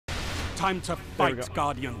Time to fight,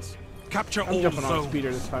 Guardians. Capture all jumping on zones.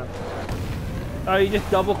 speeder this time. You just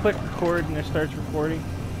double click record and it starts recording.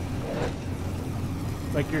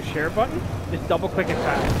 Like your share button? Just double click it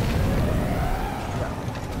fast.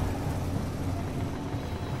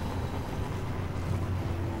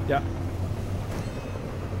 Yeah.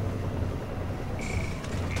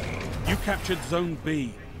 You captured Zone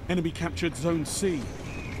B. Enemy captured Zone C.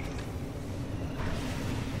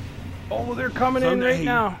 Oh, they're coming Zone in right A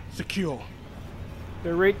now. secure.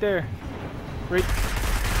 They're right there. Right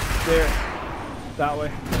there. That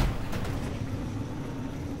way.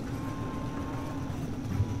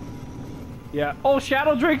 Yeah. Oh,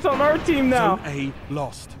 Shadow Drake's on our team now. Zone A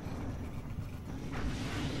lost.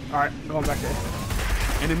 Alright, going back there.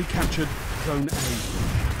 Enemy captured Zone A.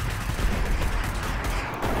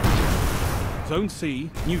 Zone C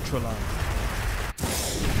neutralized.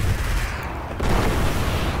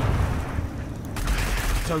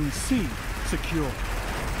 Zone C secure.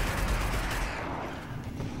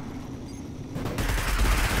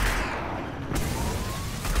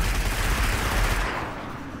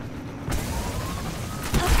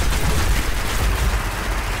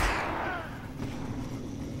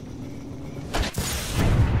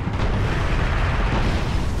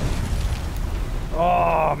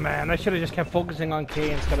 Oh man, I should have just kept focusing on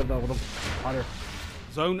K instead of the little otter.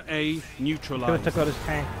 Zone A Could have neutralized. took out his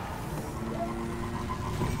tank.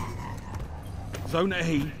 Zone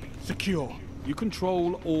A secure. You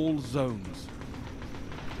control all zones.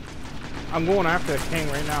 I'm going after the king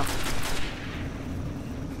right now.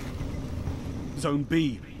 Zone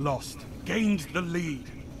B lost. Gained the lead.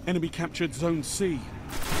 Enemy captured Zone C.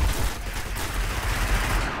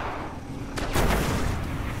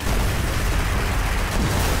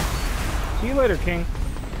 See you later, king.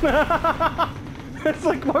 It's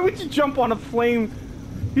like, why would you jump on a flame?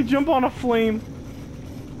 You jump on a flame.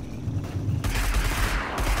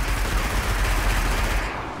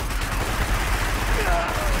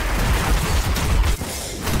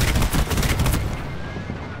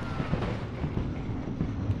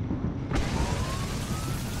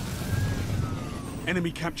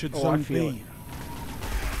 Enemy captured Oh, I Zone feel B. it.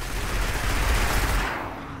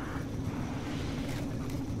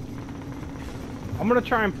 I'm gonna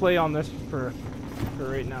try and play on this for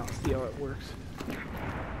right now. See how it works.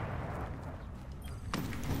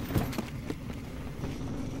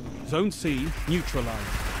 Zone C neutralized.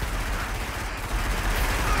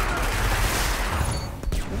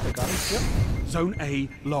 I think I got him. Yep. Zone A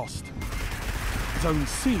lost. Zone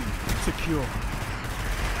C secure.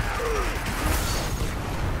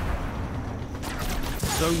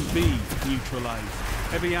 Zone B neutralized.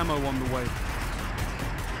 Heavy ammo on the way.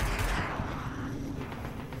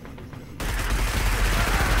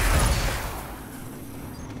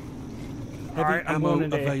 Heavy Alright, I'm ammo going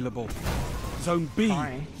into A. available. Zone B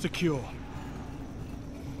Fine. secure.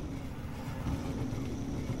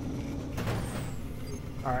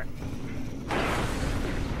 Alright.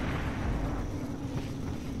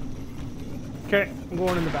 Okay, I'm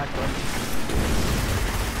going in the back door.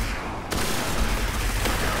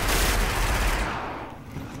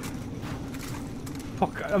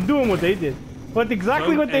 Fuck, I'm doing what they did. But exactly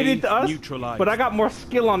Zone what they A did to us, neutralized. but I got more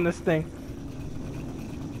skill on this thing.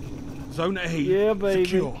 Zone A Yeah, baby.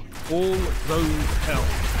 secure. All zones held.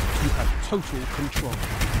 You have total control.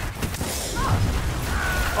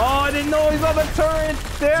 Oh, I didn't know he's on the turret!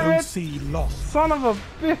 Damn Zone it! C lost. Son of a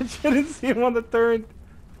bitch, I didn't see him on the turret.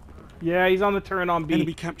 Yeah, he's on the turret on B.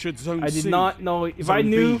 Enemy captured Zone I C. did not know. If Zone I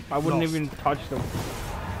knew, B I wouldn't lost. even touch them.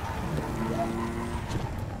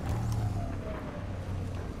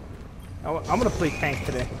 I'm gonna play tank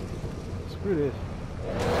today. Screw this.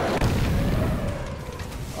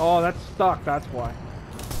 Oh, that's stuck. That's why.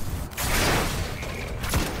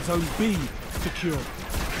 Zone B secure.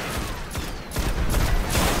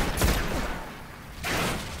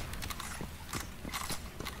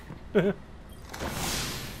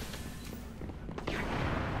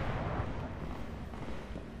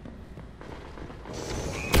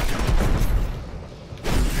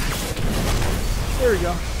 There we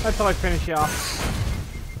go. That's how I finish you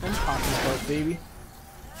off. I'm talking about, baby.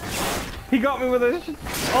 He got me with a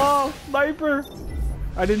sniper.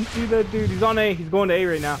 I didn't see that dude. He's on A. He's going to A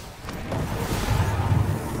right now.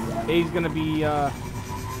 A's gonna be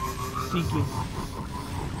seeking.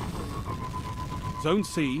 Zone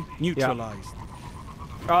C neutralized.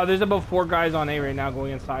 There's about 4 guys on A right now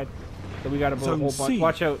going inside. So we got about a Zone whole bunch. C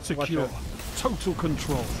Watch out. secure. Watch out. Total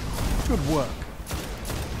control. Good work.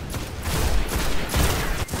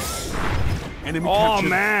 Enemy Oh, captured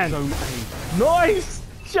man. Zone A. Nice!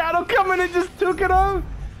 Shadow coming and just took it out!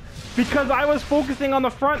 Because I was focusing on the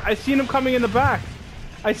front. I seen him coming in the back.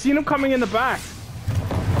 I seen him coming in the back.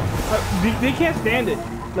 They can't stand it.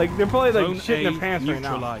 Like, they're probably like Zone shitting A their pants right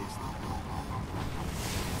now. neutralized.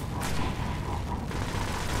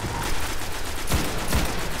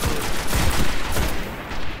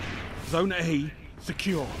 Zone A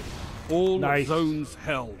secure. All Nice. zones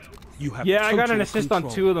held. You have Yeah, I got an total assist control.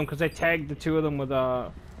 on 2 of them because I tagged the 2 of them with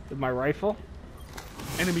my rifle.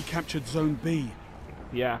 Enemy captured Zone B.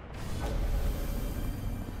 Yeah.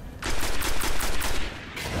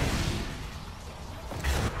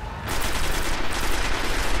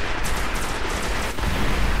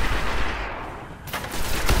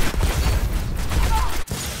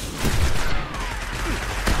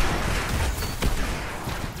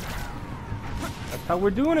 That's how we're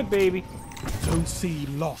doing it, baby. Zone C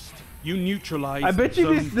lost. You neutralized. I bet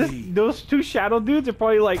you Zone B. those 2 shadow dudes are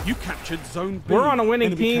probably like, You captured Zone B. we're on a winning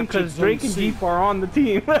Enemy team captured because Zone Drake and C. Jeep are on the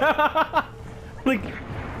team. Like,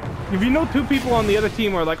 if you know 2 people on the other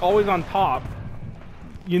team are like always on top,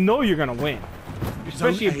 you know you're gonna win.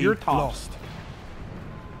 Especially Zone if you're A top. lost.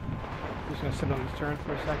 Just gonna sit on this turn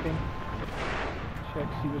for a second. Check,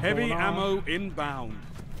 see what's Heavy going on. ammo inbound.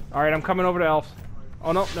 All right, I'm coming over to Elves.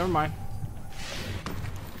 Oh no, never mind.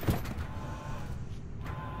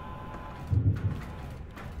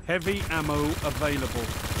 Heavy ammo available.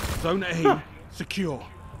 Zone A secure.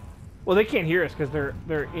 Well, they can't hear us because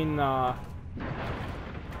they're in.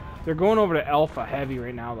 They're going over to Alpha heavy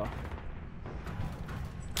right now though.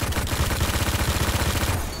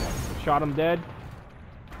 Shot him dead.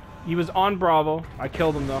 He was on Bravo. I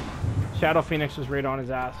killed him though. Shadow Phoenix was right on his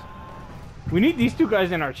ass. We need these 2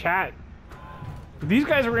 guys in our chat. If these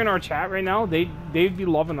guys were in our chat right now, they'd be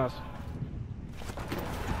loving us.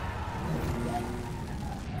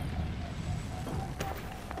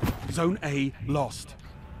 Zone A lost.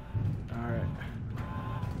 All right.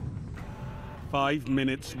 5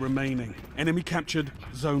 minutes remaining. Enemy captured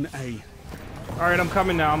Zone A. All right, I'm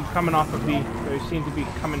coming now. I'm coming off of B. They seem to be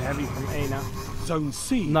coming heavy from A now. Zone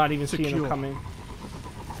C Not even secure. seeing them coming.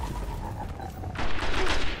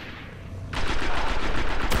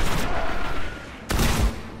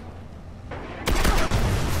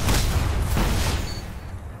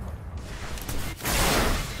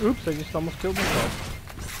 Oops, I just almost killed myself.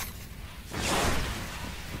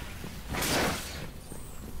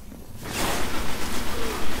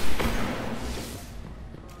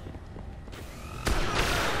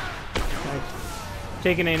 Nice.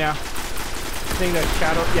 Taking A now. I think that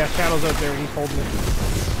Shadow, yeah, Shadow's out there. He's holding it.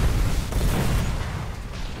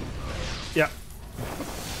 Yeah.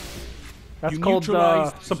 That's You called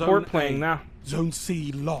neutralized support Zone playing A. now. Zone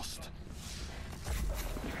C lost.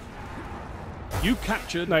 You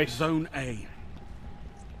captured Nice. Zone A.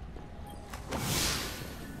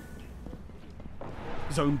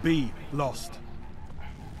 Zone B lost.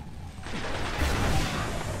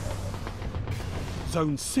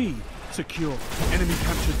 Zone C secure. Enemy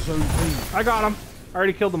captured Zone B. I got him. I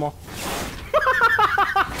already killed them all.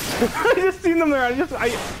 I just seen them there. As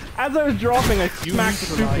I was dropping, I You smacked the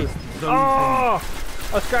super. neutralized Zone Oh!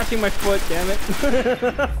 I was scratching my foot, damn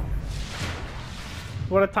it.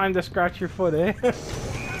 What a time to scratch your foot, eh?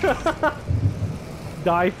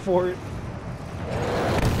 Die for it.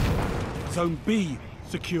 B. Zone B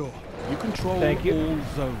secure. You control Thank you. all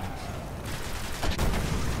zones.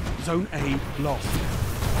 Zone A lost.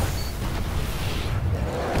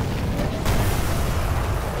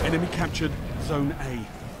 Enemy captured Zone A.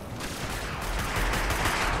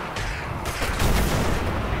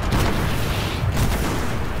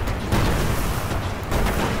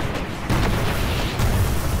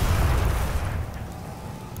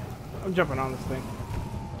 I'm jumping on this thing.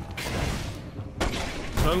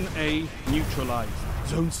 Zone A neutralized.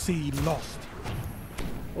 Zone C lost.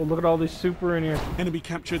 Oh, look at all these super in here. Enemy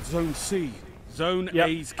captured Zone C. Zone Yep.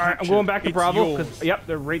 A's All right, captured. I'm going back to It's Bravo. yours. Cause, yep,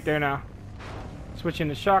 they're right there now. Switching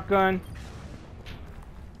to shotgun.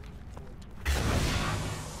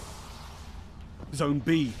 Zone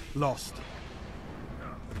B lost.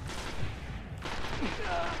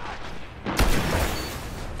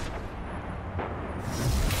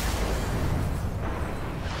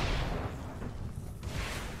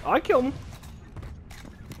 I killed him.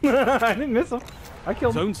 I didn't miss him. I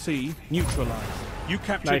killed him. Zone C neutralized. You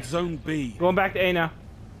captured Nice. Zone B. Going back to A now.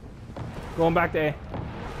 Going back to A.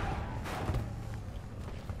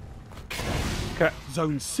 Okay.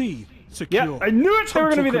 Zone C secure. Yeah, I knew it. They were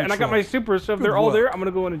gonna be Total there, and I got my control. super. So if Good they're all work. there, I'm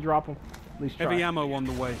gonna go in and drop them. At least try. Heavy ammo on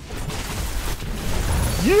the way.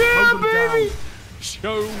 Yeah, Mow them baby. down.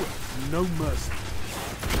 Show no mercy.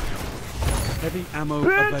 Heavy ammo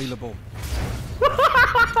Bitch. available.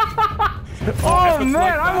 Our Oh efforts man,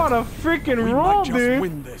 like I'm that, on a freaking we roll, might just dude.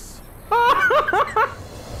 win this.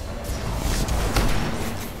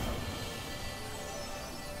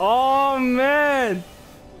 Oh man,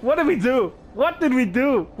 what did we do? What did we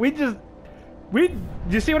do? Do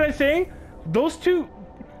you see what I'm saying? Those two,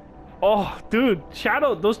 oh dude,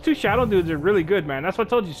 those two shadow dudes are really good, man. That's what I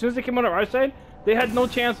told you. As soon as they came on our side, they had no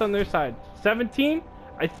chance on their side. 17,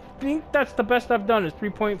 I think that's the best I've done is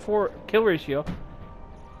 3.4 kill ratio.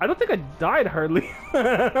 I don't think I died hardly.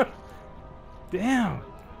 Damn.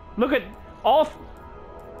 Look at all.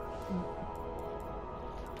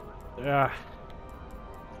 Yeah.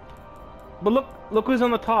 But look who's on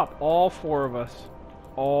the top. All 4 of us.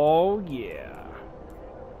 Oh yeah.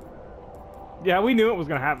 Yeah, we knew it was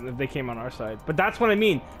gonna happen if they came on our side. But that's what I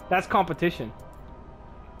mean. That's competition.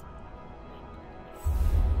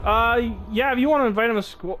 Yeah, if you want to invite them to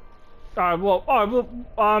school, we'll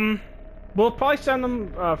probably send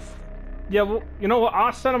them. Yeah, well, you know what?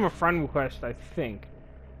 I'll send them a friend request. I think.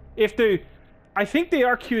 I think they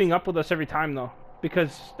are queuing up with us every time though,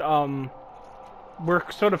 because we're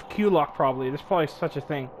sort of queue locked probably. There's probably such a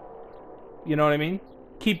thing. You know what I mean?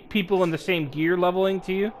 Keep people in the same gear leveling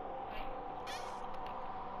to you.